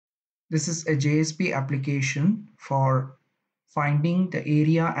This is a JSP application for finding the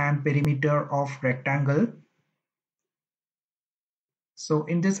area and perimeter of rectangle. So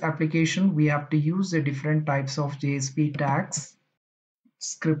in this application, we have to use the different types of JSP tags,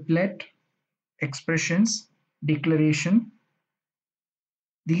 scriptlet, expressions, declaration.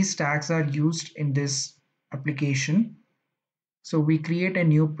 These tags are used in this application. So we create a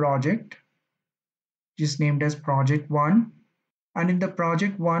new project, which is named as project 1. And in the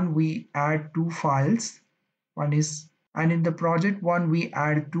project 1, we add two files. One is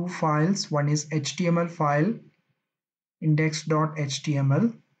HTML file,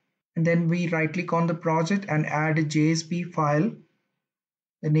 index.html, and then we right click on the project and add a JSP file.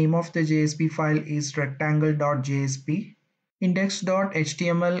 The name of the JSP file is rectangle.jsp.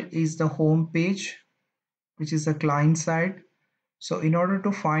 Index.html is the home page, which is the client side. So in order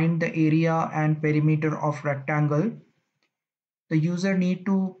to find the area and perimeter of rectangle, the user need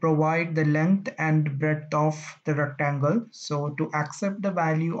to provide the length and breadth of the rectangle. So to accept the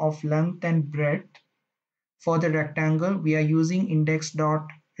value of length and breadth for the rectangle, we are using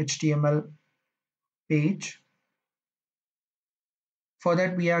index.html page. For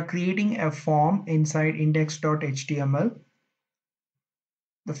that, we are creating a form inside index.html.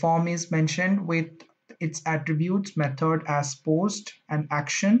 The form is mentioned with its attributes, method as post, and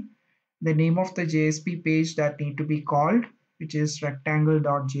action, the name of the JSP page that need to be called, which is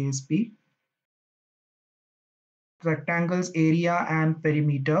rectangle.jsp. Rectangle's area and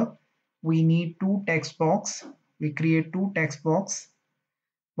perimeter. We need two text box. We create two text box.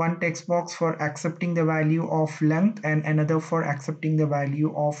 One text box for accepting the value of length and another for accepting the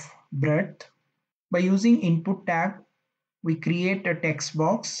value of breadth. By using input tag, we create a text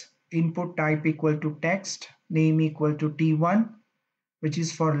box, input type equal to text, name equal to T1, which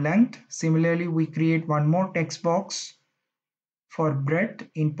is for length. Similarly, we create one more text box for breadth,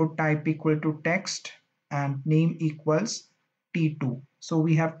 input type equal to text and name equals T2. So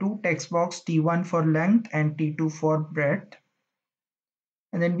we have two text box, T1 for length and T2 for breadth.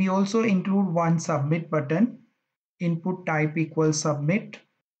 And then we also include one submit button, input type equals submit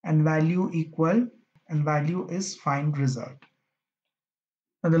and value equal, and value is find result.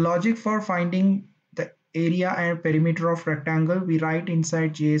 Now the logic for finding the area and perimeter of rectangle, we write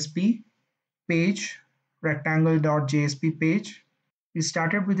inside JSP page, rectangle.jsp page. We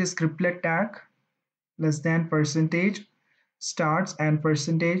started with a scriptlet tag, less than percentage, starts and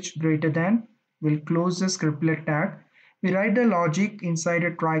percentage greater than. We'll close the scriptlet tag. We write the logic inside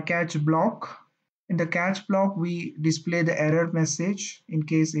a try catch block. In the catch block, we display the error message. In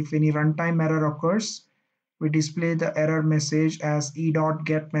case if any runtime error occurs, we display the error message as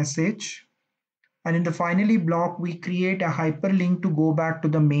e.getMessage. And in the finally block, we create a hyperlink to go back to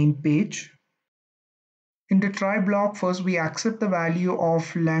the main page. In the try block, first we accept the value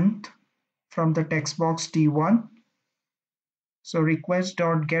of length from the text box T1. So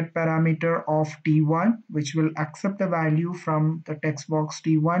request.get parameter of T1, which will accept the value from the text box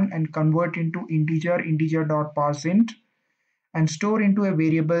T1 and convert into integer.parseInt and store into a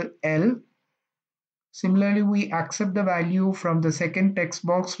variable L. Similarly, we accept the value from the second text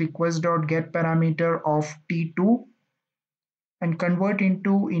box request.get parameter of T2 and convert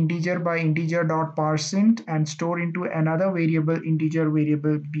into integer by integer.parseInt and store into another variable integer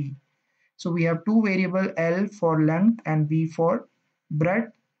variable B. So we have two variable L for length and B for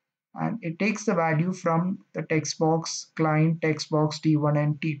breadth, and it takes the value from the text box client text box T1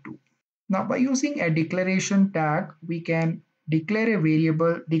 and T2. Now by using a declaration tag, we can declare a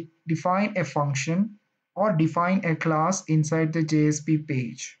variable, define a function, or define a class inside the JSP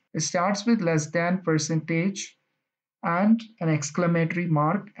page. It starts with less than percentage and an exclamatory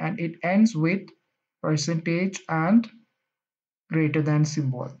mark, and it ends with percentage and greater than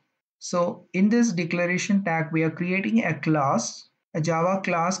symbol. So in this declaration tag, we are creating a class. A Java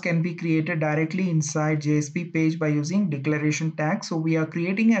class can be created directly inside JSP page by using declaration tag. So we are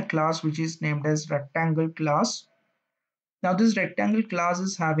creating a class which is named as rectangle class. Now this rectangle class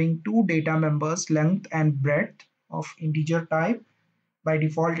is having two data members, length and breadth of integer type. By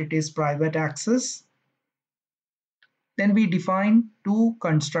default, it is private access. Then we define two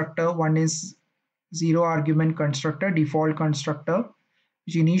constructor. One is zero argument constructor, default constructor,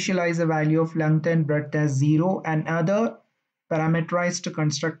 which initialize the value of length and breadth as 0, and other parameterized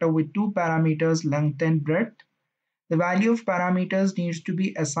constructor with two parameters, length and breadth. The value of parameters needs to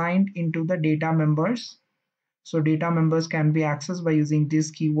be assigned into the data members. So data members can be accessed by using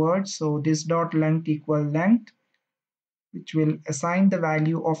this keyword. So this dot length equal length, which will assign the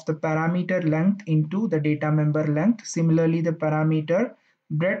value of the parameter length into the data member length. Similarly, the parameter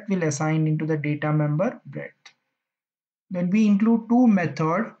breadth will assign into the data member breadth. Then we include two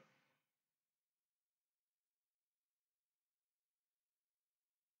methods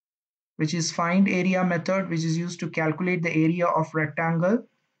which is find area method, which is used to calculate the area of rectangle,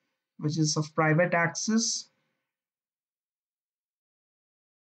 which is of private access.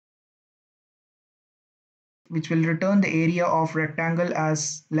 Which will return the area of rectangle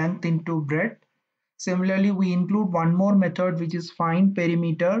as length into breadth. Similarly, we include one more method which is find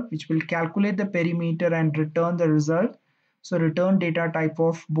perimeter, which will calculate the perimeter and return the result. So return data type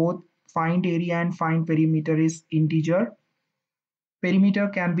of both find area and find perimeter is integer. Perimeter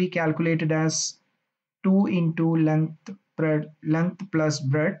can be calculated as 2 into length plus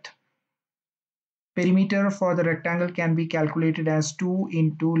breadth. Perimeter for the rectangle can be calculated as 2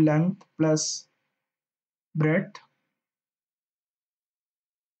 into length plus breadth.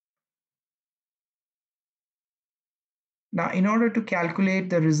 Now, in order to calculate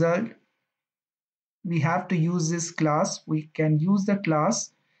the result, we have to use this class. We can use the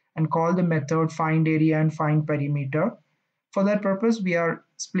class and call the method find area and find perimeter. For that purpose, we are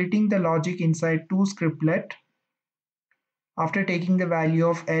splitting the logic inside two scriptlet. After taking the value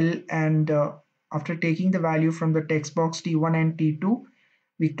of L and after taking the value from the text box T1 and T2,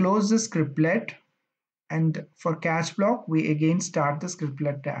 we close the scriptlet, and for catch block, we again start the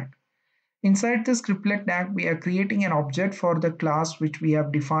scriptlet tag. Inside the scriptlet tag, we are creating an object for the class which we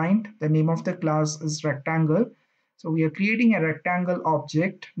have defined. The name of the class is rectangle. So we are creating a rectangle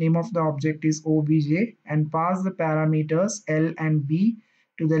object. Name of the object is obj, and pass the parameters L and B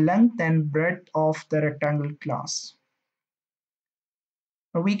to the length and breadth of the rectangle class.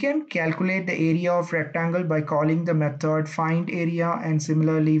 Now we can calculate the area of rectangle by calling the method find area, and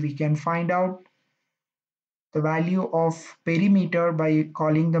similarly we can find out the value of perimeter by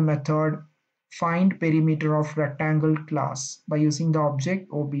calling the method find perimeter of rectangle class by using the object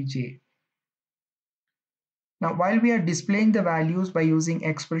obj. Now, while we are displaying the values by using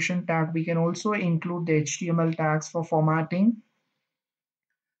expression tag, we can also include the HTML tags for formatting.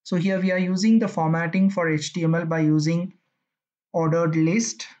 So here we are using the formatting for HTML by using ordered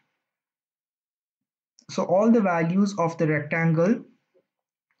list. So all the values of the rectangle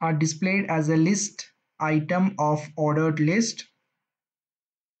are displayed as a list item of ordered list.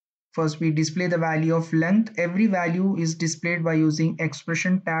 First, we display the value of length. Every value is displayed by using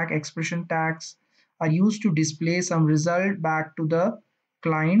expression tag. Expression tags are used to display some result back to the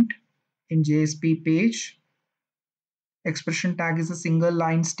client in JSP page. Expression tag is a single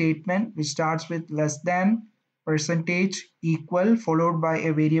line statement which starts with less than, percentage, equal, followed by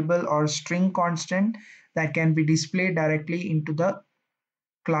a variable or string constant that can be displayed directly into the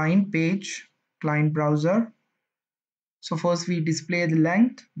client page, client browser. So first we display the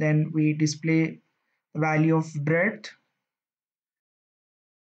length, then we display the value of breadth,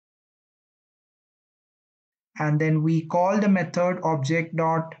 and then we call the method object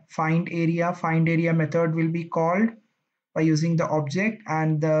dot find area. Find area method will be called by using the object,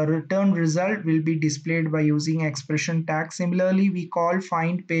 and the return result will be displayed by using expression tag. Similarly, we call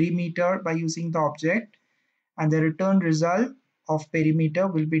find perimeter by using the object, and the return result of perimeter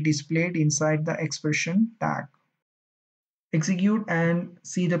will be displayed inside the expression tag. Execute and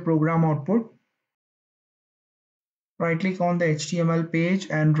see the program output. Right click on the HTML page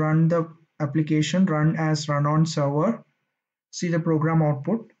and run the application, run as run on server. See the program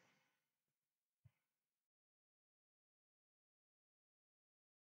output.